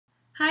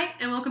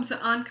welcome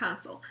to On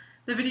Console,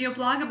 the video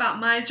blog about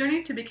my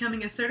journey to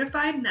becoming a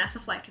certified NASA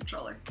flight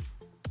controller.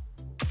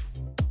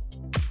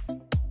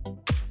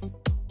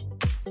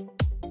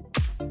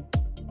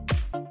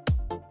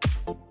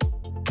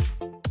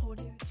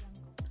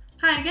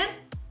 Hi again,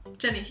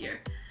 Jenny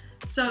here.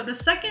 So the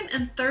second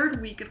and third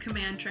week of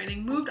command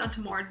training moved on to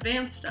more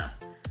advanced stuff.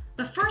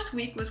 The first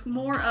week was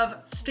more of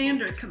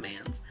standard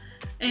commands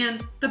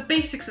and the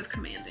basics of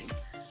commanding.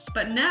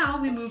 But now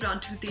we moved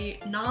on to the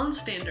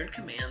non-standard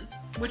commands,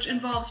 which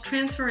involves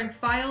transferring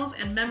files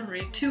and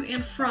memory to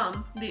and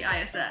from the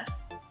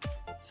ISS.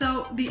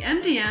 So the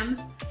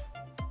MDMs,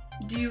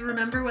 do you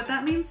remember what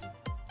that means?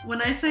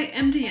 When I say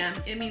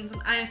MDM, it means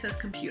an ISS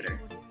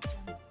computer.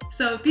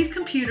 So these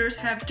computers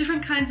have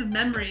different kinds of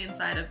memory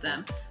inside of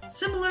them,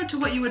 similar to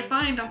what you would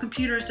find on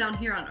computers down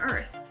here on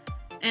Earth.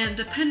 And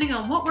depending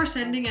on what we're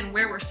sending and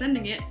where we're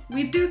sending it,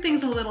 we do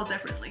things a little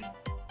differently.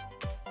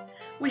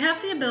 We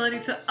have the ability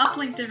to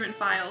uplink different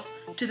files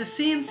to the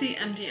CNC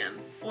MDM,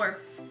 or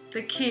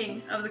the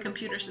king of the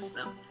computer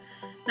system.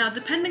 Now,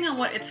 depending on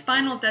what its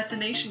final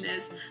destination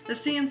is, the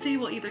CNC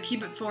will either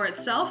keep it for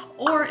itself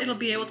or it'll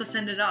be able to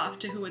send it off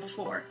to who it's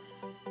for.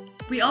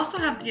 We also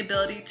have the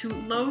ability to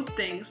load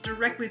things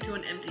directly to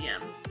an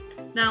MDM.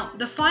 Now,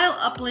 the file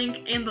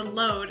uplink and the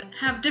load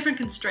have different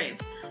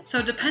constraints,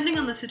 so depending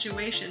on the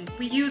situation,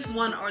 we use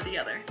one or the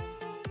other.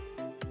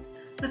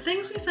 The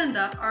things we send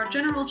up are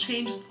general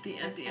changes to the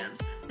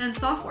MDMs and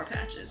software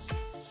patches.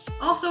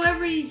 Also,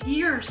 every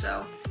year or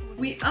so,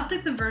 we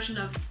update the version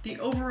of the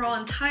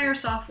overall entire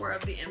software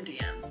of the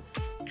MDMs.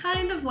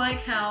 Kind of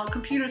like how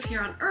computers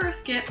here on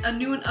Earth get a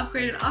new and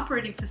upgraded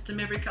operating system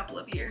every couple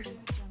of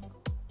years.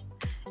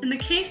 In the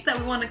case that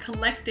we want to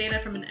collect data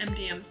from an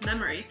MDM's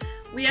memory,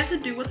 we have to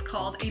do what's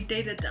called a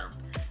data dump.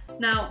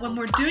 Now, when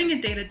we're doing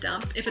a data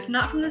dump, if it's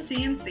not from the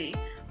CNC,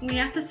 we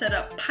have to set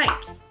up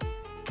pipes.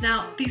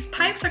 Now, these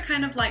pipes are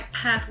kind of like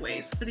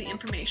pathways for the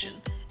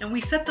information, and we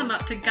set them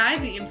up to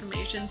guide the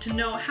information to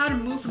know how to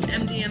move from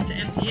MDM to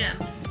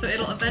MDM, so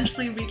it'll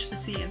eventually reach the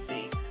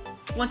CNC.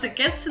 Once it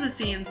gets to the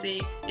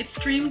CNC, it's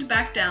streamed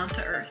back down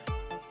to Earth.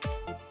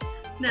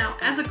 Now,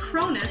 as a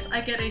Cronus,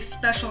 I get a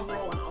special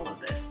role in all of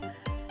this.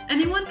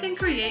 Anyone can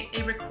create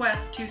a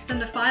request to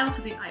send a file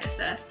to the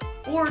ISS,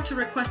 or to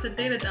request a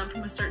data dump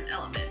from a certain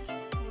element.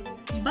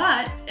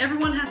 But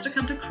everyone has to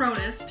come to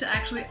Cronus to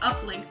actually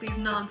uplink these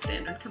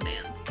non-standard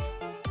commands.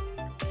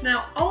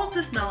 Now, all of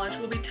this knowledge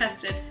will be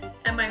tested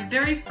at my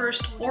very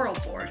first oral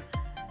board.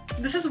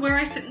 This is where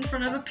I sit in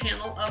front of a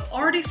panel of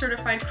already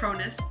certified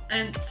Cronus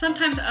and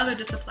sometimes other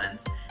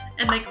disciplines,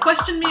 and they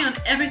question me on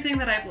everything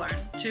that I've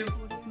learned to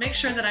make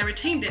sure that I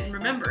retained it and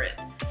remember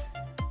it.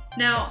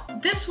 Now,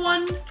 this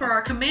one for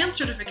our command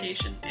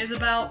certification is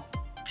about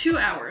 2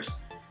 hours,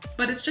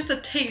 but it's just a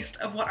taste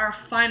of what our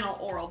final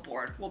oral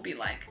board will be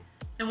like.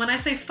 And when I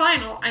say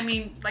final, I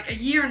mean like a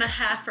year and a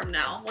half from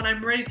now, when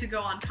I'm ready to go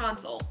on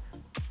console.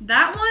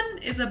 That one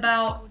is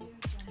about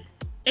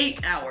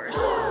 8 hours.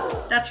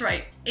 That's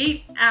right,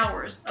 8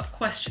 hours of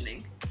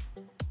questioning.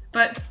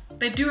 But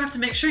they do have to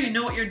make sure you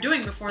know what you're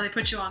doing before they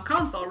put you on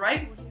console,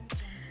 right?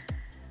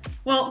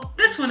 Well,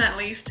 this one at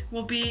least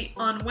will be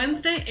on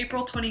Wednesday,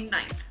 April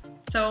 29th.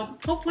 So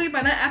hopefully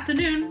by that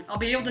afternoon, I'll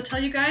be able to tell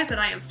you guys that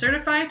I am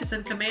certified to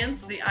send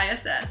commands to the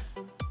ISS.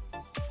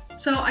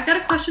 So I got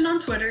a question on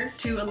Twitter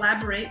to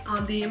elaborate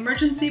on the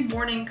emergency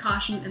warning,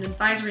 caution, and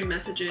advisory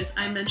messages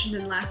I mentioned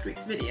in last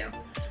week's video.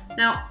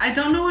 Now, I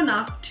don't know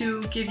enough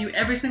to give you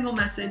every single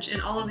message in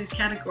all of these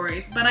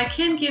categories, but I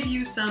can give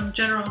you some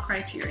general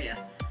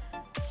criteria.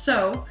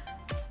 So,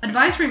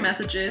 advisory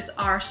messages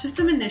are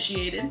system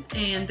initiated,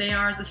 and they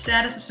are the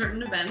status of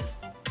certain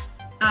events.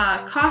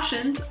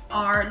 Cautions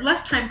are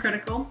less time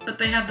critical, but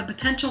they have the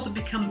potential to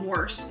become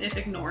worse if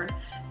ignored,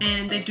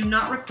 and they do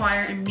not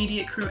require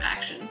immediate crew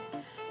action.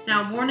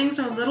 Now, warnings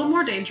are a little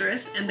more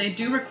dangerous, and they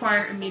do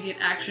require immediate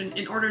action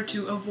in order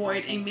to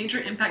avoid a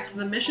major impact to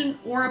the mission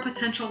or a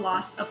potential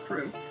loss of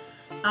crew.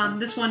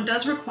 This one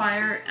does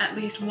require at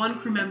least one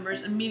crew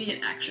member's immediate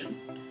action.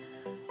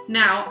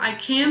 Now, I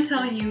can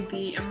tell you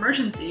the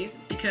emergencies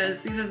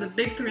because these are the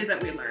big three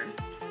that we learn.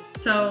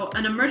 So,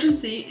 an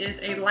emergency is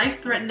a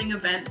life-threatening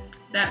event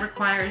that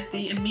requires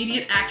the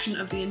immediate action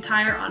of the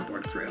entire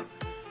onboard crew.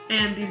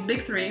 And these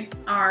big three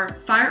are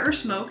fire or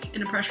smoke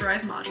in a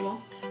pressurized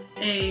module,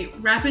 a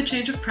rapid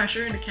change of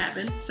pressure in a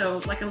cabin,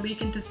 so like a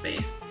leak into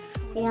space,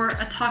 or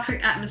a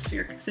toxic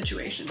atmospheric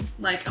situation,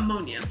 like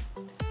ammonia.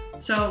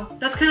 So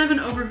that's kind of an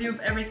overview of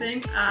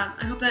everything.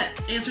 I hope that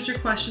answers your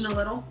question a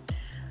little.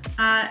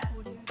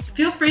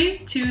 Feel free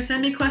to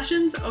send me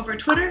questions over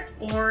Twitter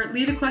or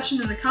leave a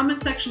question in the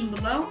comment section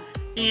below,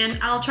 and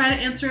I'll try to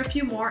answer a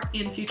few more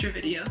in future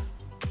videos.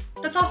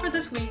 That's all for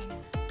this week.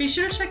 Be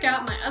sure to check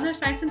out my other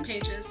sites and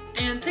pages,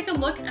 and take a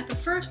look at the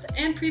first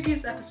and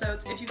previous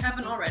episodes if you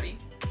haven't already.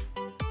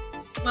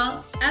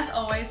 Well, as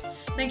always,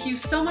 thank you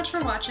so much for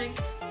watching,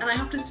 and I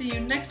hope to see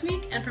you next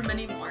week and for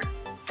many more,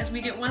 as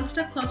we get one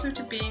step closer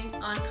to being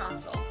on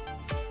console.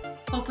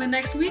 Hopefully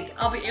next week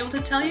I'll be able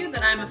to tell you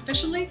that I'm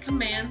officially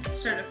command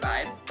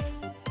certified.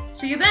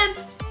 See you then!